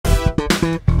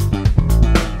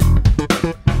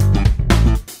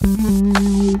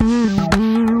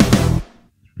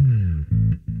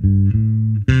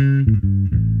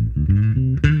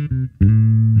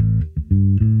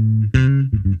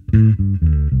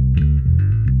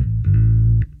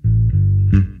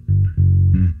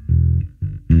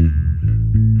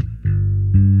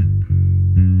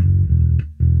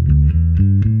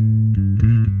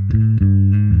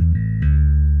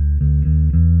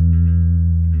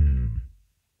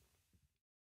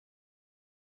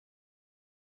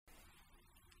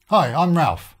Hi, I'm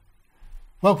Ralph.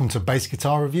 Welcome to Bass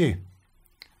Guitar Review.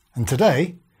 And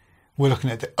today we're looking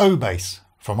at the O bass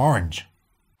from Orange.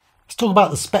 Let's talk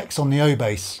about the specs on the O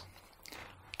bass.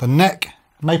 The neck,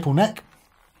 maple neck,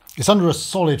 it's under a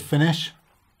solid finish,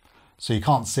 so you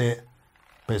can't see it,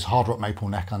 but it's hard rock maple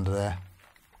neck under there.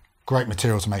 Great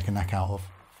material to make a neck out of.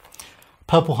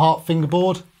 Purple Heart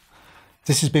fingerboard.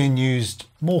 This is being used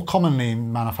more commonly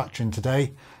in manufacturing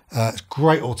today. It's a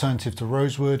great alternative to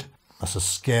rosewood. That's a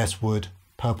scarce wood.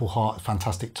 Purple Heart,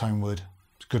 fantastic tone wood.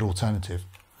 It's a good alternative.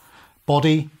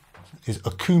 Body is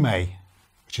Akume,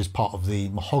 which is part of the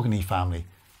mahogany family.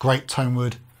 Great tone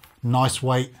wood, nice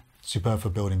weight, superb for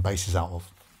building basses out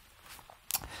of.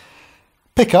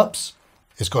 Pickups,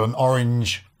 it's got an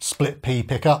Orange split P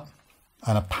pickup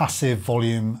and a passive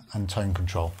volume and tone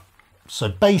control. So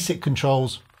basic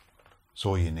controls, that's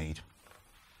all you need.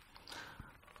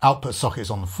 Output sockets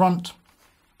on the front.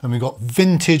 Then we've got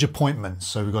vintage appointments.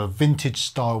 So we've got a vintage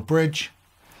style bridge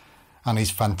and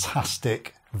these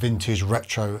fantastic vintage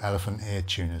retro elephant ear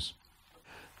tuners.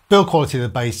 Build quality of the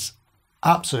bass,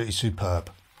 absolutely superb.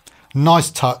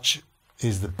 Nice touch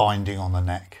is the binding on the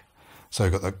neck. So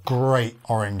we've got the great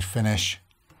orange finish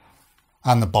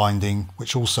and the binding,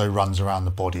 which also runs around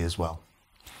the body as well.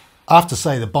 I have to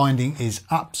say the binding is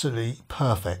absolutely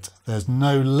perfect. There's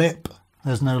no lip,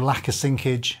 there's no lack of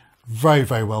sinkage, very,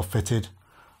 very well fitted.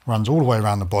 Runs all the way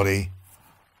around the body,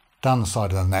 down the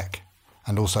side of the neck,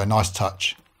 and also a nice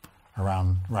touch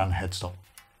around the headstock.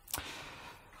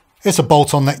 It's a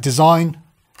bolt-on neck design,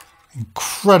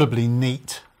 incredibly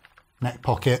neat neck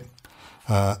pocket,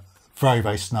 very,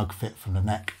 very snug fit from the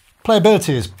neck.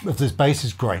 Playability of this bass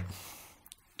is great.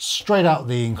 Straight out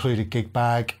the included gig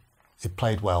bag, it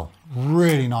played well.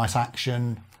 Really nice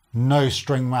action, no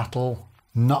string rattle,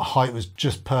 nut height was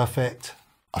just perfect.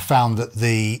 I found that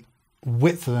the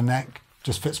width of the neck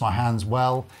just fits my hands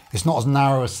well. It's not as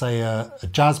narrow as say a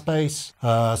jazz bass,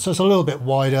 so it's a little bit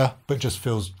wider, but just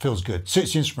feels good.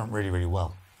 Suits the instrument really, really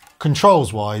well.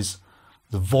 Controls wise,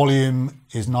 the volume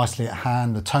is nicely at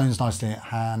hand, the tone's nicely at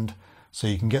hand, so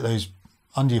you can get those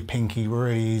under your pinky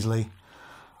really easily.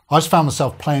 I just found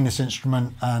myself playing this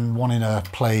instrument and wanting to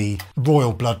play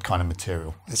royal blood kind of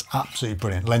material. It's absolutely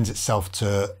brilliant. Lends itself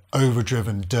to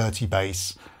overdriven, dirty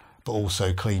bass, but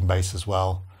also clean bass as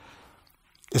well.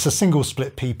 It's a single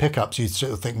split P pickup, so you'd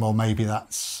sort of think, well, maybe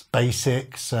that's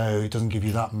basic, so it doesn't give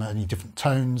you that many different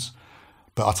tones.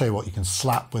 But I'll tell you what, you can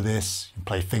slap with this, you can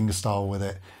play fingerstyle with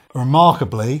it.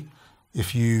 Remarkably,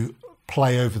 if you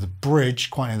play over the bridge,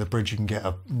 quite near the bridge, you can get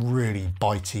a really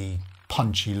bitey,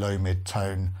 punchy low mid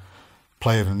tone.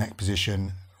 Play over the neck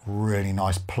position, really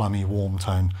nice plummy warm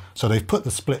tone. So they've put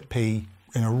the split P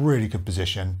in a really good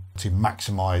position to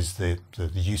maximize the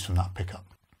use from that pickup.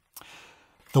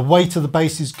 The weight of the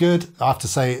bass is good. I have to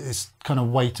say it's kind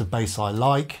of weight of bass I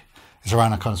like. It's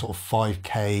around a kind of sort of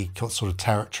 5K sort of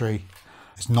territory.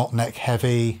 It's not neck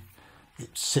heavy.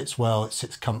 It sits well, it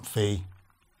sits comfy.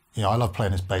 You know, I love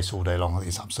playing this bass all day long.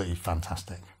 It's absolutely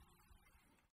fantastic.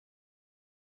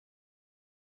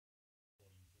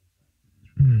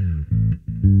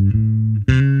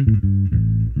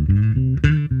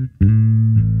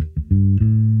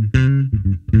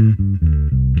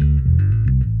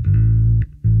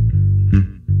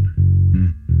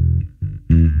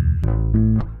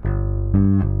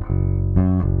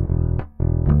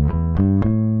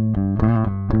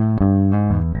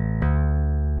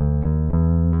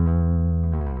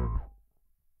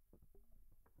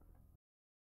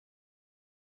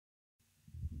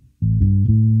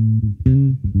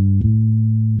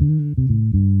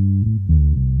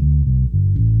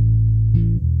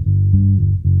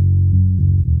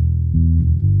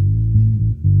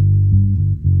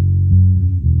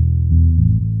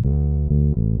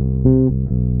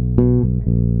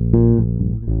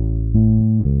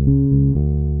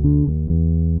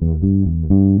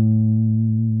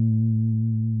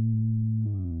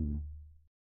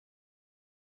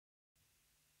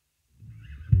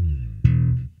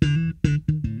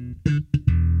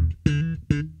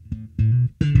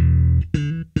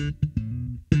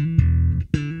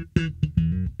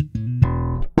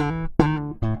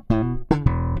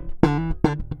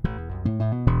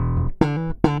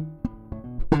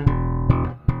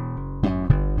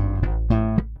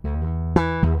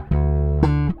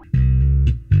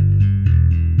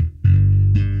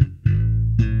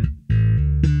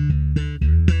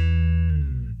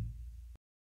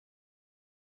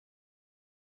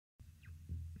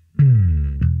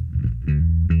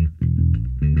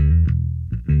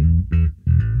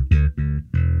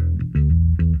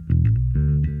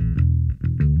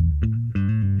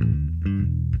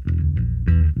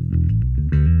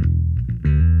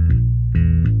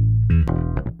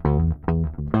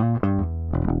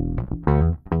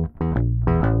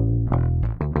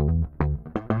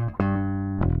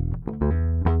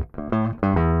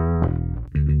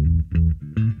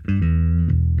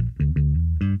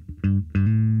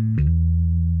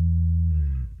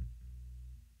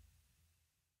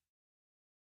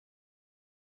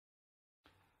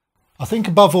 think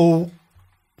above all,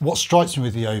 what strikes me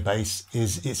with the O bass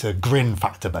is it's a grin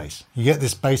factor bass. You get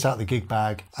this bass out of the gig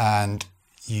bag and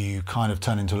you kind of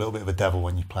turn into a little bit of a devil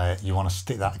when you play it. You want to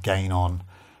stick that gain on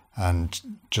and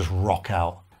just rock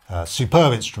out.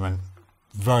 Superb instrument,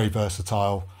 very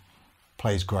versatile,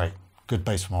 plays great. Good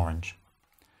bass from Orange.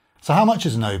 So how much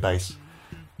is an O bass?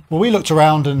 Well, we looked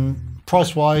around and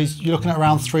price-wise, you're looking at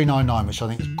around $399, which I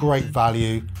think is great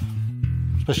value,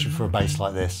 especially for a bass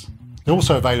like this. They're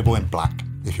also available in black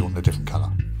if you want a different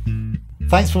colour.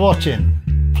 Thanks for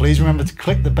watching. Please remember to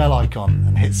click the bell icon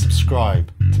and hit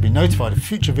subscribe to be notified of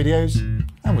future videos,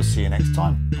 and we'll see you next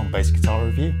time on Bass Guitar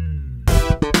Review.